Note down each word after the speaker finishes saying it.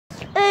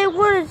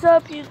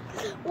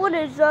What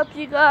is up,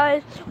 you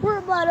guys? We're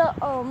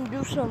about to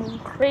do some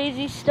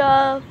crazy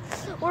stuff.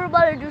 We're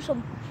about to do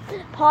some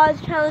pause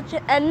challenge,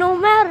 and no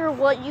matter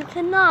what, you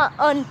cannot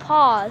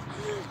unpause.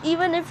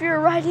 Even if you're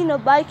riding a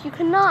bike, you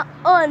cannot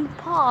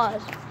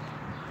unpause.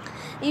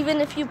 Even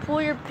if you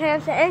pull your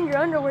pants and your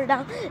underwear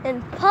down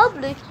in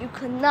public, you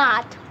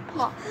cannot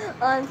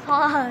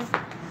unpause.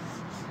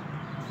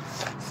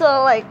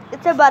 So like,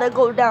 it's about to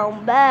go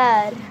down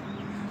bad.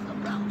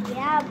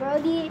 Yeah,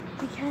 Brody.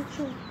 We can't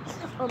show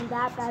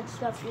that bad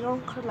stuff, you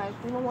know, cause like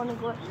we don't want to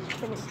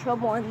get in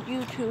trouble on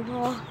YouTube,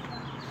 huh?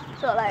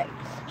 So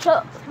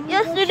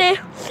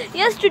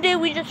yesterday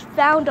we just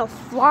found a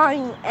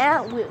flying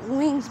ant with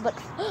wings, but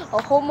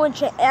a whole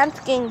bunch of ants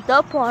ganged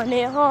up on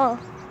it, huh?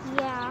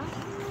 Yeah.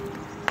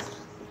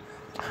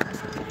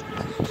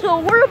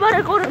 So we're about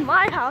to go to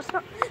my house.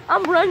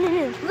 I'm running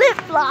in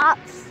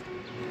flip-flops.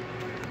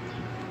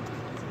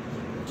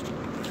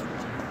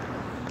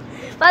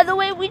 By the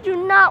way, we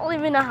do not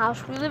live in a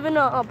house. We live in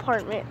an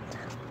apartment.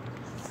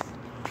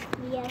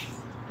 Yes.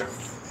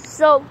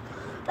 So,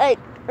 like,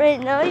 right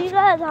now, you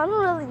guys, I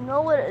don't really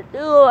know what to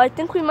do. I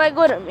think we might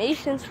go to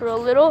Mason's for a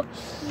little.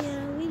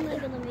 Yeah, we might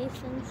go to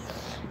Mason's.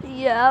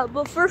 Yeah,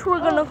 but first we're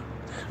gonna...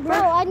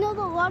 Bro, I know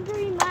the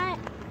laundry mat,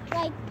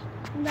 like,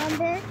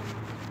 number.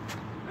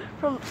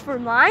 For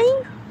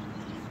mine?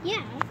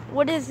 Yeah.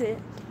 What is it?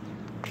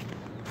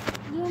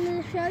 You want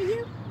me to show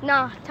you?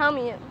 Nah, tell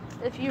me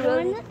if you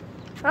really... 1,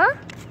 Huh?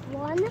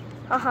 1,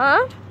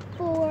 Uh-huh.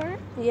 4,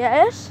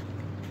 Yes.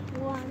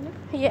 1,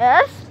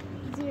 Yes.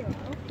 0.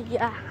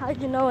 Yeah,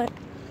 how'd you know it?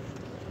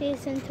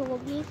 Jason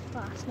told me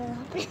last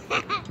night.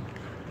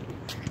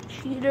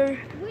 Cheater.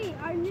 Wait,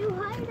 our new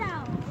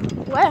hideout.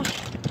 Where?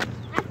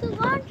 At the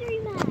laundry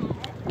mat.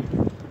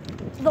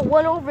 The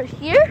one over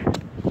here?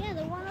 Yeah,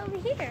 the one over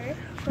here.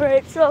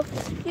 Alright, so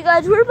you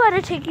guys, we're about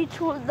to take you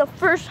to the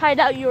first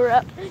hideout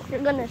you're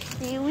gonna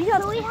see. So we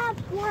have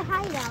 4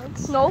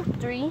 hideouts. No,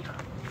 3.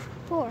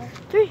 4.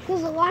 3.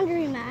 There's a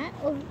laundry mat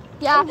over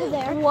Yeah,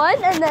 there.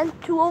 1 and then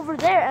 2 over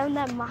there, and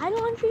then my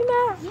laundry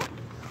mat. Yeah.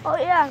 Oh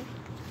yeah.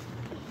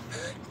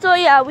 So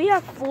yeah, we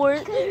have 4.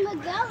 Because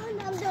Miguel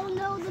and I don't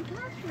know the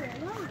password.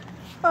 Huh?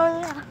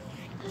 Oh yeah.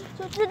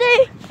 So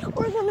today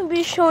we're gonna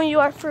be showing you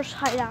our first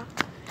hideout.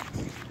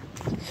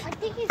 I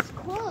think it's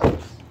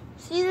closed.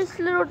 See this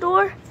little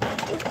door?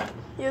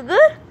 You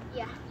good?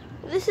 Yeah.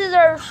 This is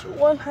our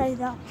one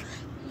hideout.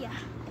 Yeah.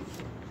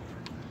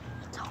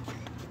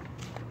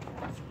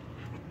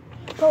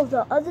 Oh,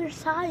 the other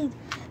side.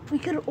 We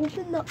could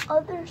open the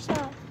other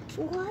side.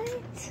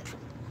 What?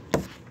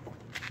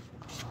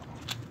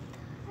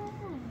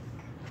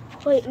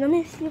 Wait, let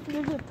me see if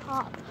there's a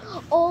top.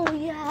 Oh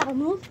yeah,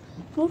 move.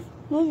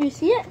 You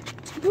see it?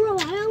 Bro,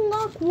 I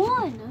unlocked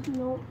 1.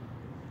 No.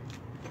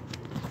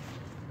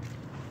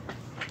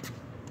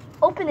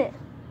 Open it.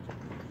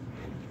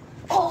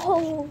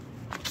 Oh.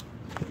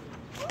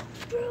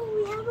 Bro,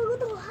 we have a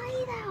little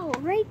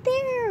hideout right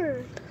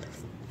there.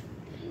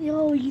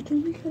 Yo, you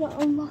think we could have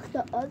unlocked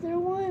the other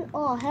one?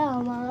 Oh,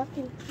 hell no. That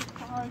thing's too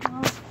hard,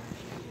 huh?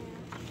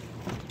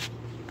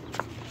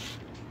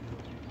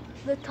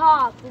 The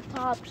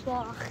top's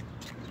locked.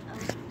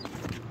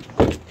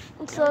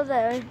 So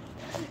there.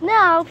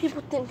 Now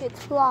people think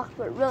it's locked,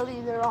 but really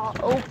they're all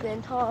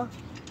open, huh?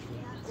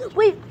 Yeah.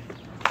 Wait.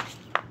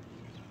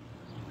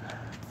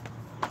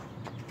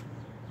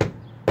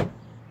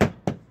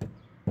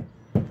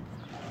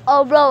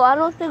 Oh, bro, I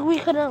don't think we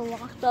could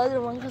unlock the other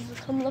one because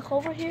come look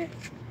over here.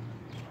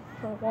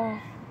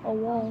 A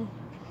wall.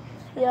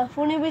 Yeah, if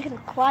only we can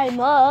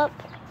climb up.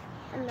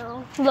 I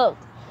know. Look.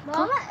 Well,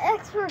 I'm an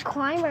expert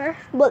climber.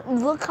 But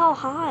look how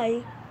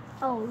high.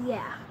 Oh,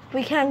 yeah.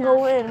 We can't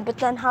go in, but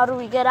then how do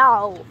we get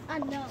out? I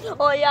know.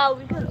 Oh yeah,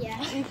 we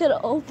could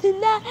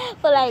open that,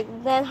 but like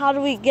then how do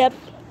we get?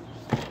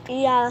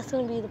 Yeah, that's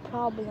gonna be the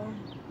problem.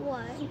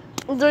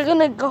 What? They're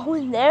gonna go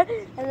in there,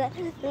 and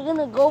then they're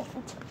gonna go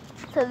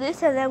to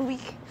this, and then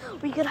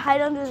we could hide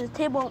under the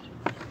table.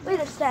 Wait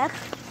a sec.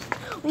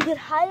 We could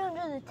hide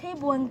under the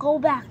table and go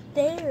back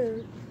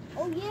there.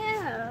 Oh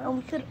yeah. And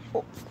we could.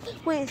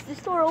 Wait, is this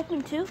door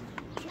open too?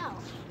 No.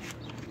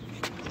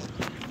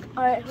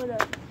 All right, hold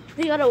up.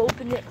 We gotta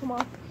open it. Come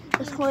on,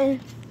 let's go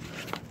in.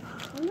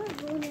 I'm not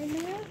going in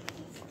there.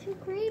 It's too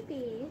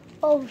creepy.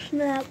 Oh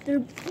snap!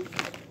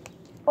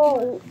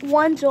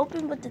 One's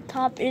open, but the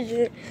top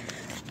isn't.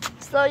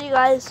 So you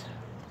guys.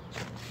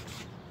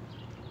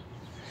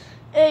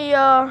 Hey,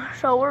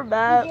 so we're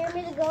back. You dare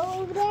me to go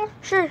over there?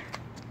 Sure.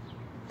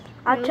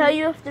 I'll tell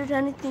you if there's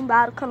anything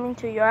bad coming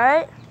to you,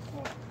 alright?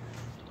 Yeah.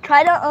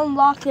 Try to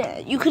unlock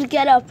it. You could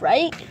get up,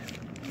 right?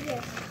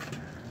 Yes.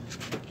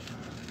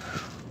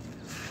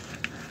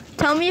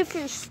 Tell me if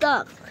you're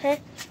stuck,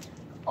 okay?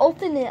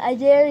 Open it, I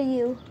dare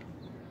you.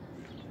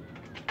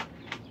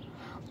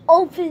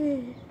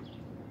 Open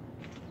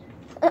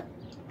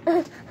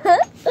it.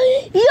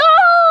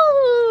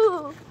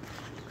 Yo!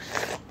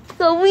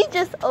 So we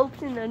just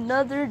opened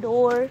another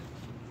door.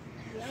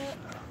 Yep.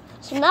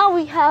 So now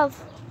we have,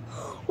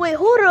 wait,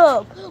 hold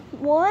up.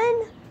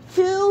 1,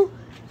 2,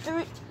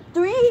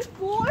 3,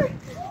 4.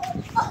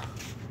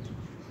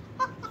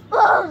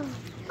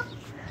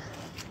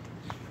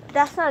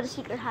 that's not a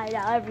secret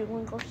hideout.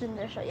 Everyone goes in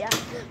there. So yeah.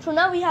 So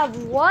now we have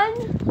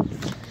 1,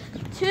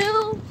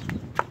 2,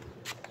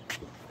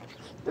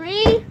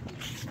 3,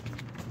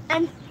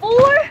 and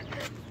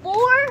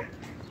 4,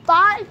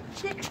 5,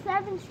 6,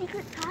 7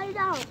 secret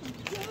hideouts.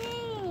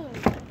 Dang.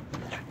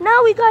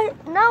 Now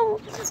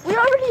we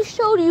already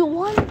showed you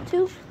 1,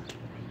 2.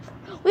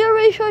 We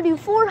already showed you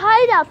 4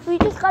 hideouts. We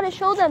just gotta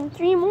show them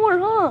 3 more,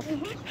 huh?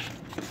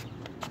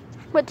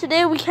 But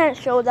today we can't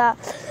show that.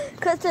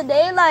 Cause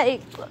today,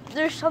 like,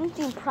 there's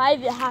something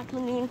private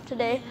happening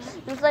today.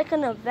 It's like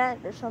an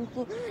event or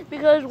something.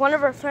 Because one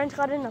of our friends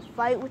got in a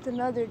fight with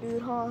another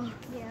dude, huh?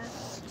 Yeah.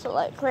 So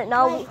like right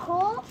now, Like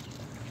Cole,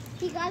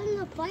 he got in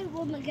a fight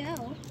with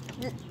Miguel.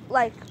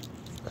 like,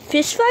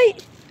 fish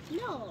fight,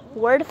 No.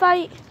 word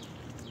fight.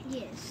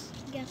 Yes.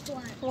 Guess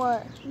what?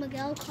 What?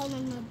 Miguel called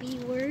him a B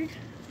word.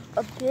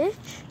 A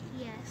bitch?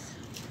 Yes.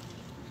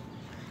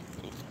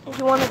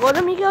 You want to go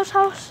to Miguel's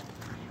house?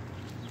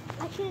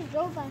 I should have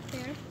drove back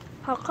there.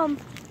 How come?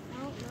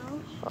 I don't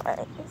know.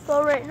 Alright,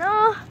 so right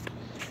now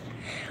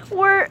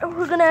we're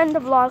gonna end the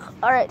vlog.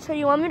 Alright, so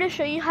you want me to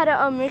show you how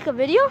to make a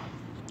video?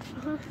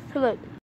 Look.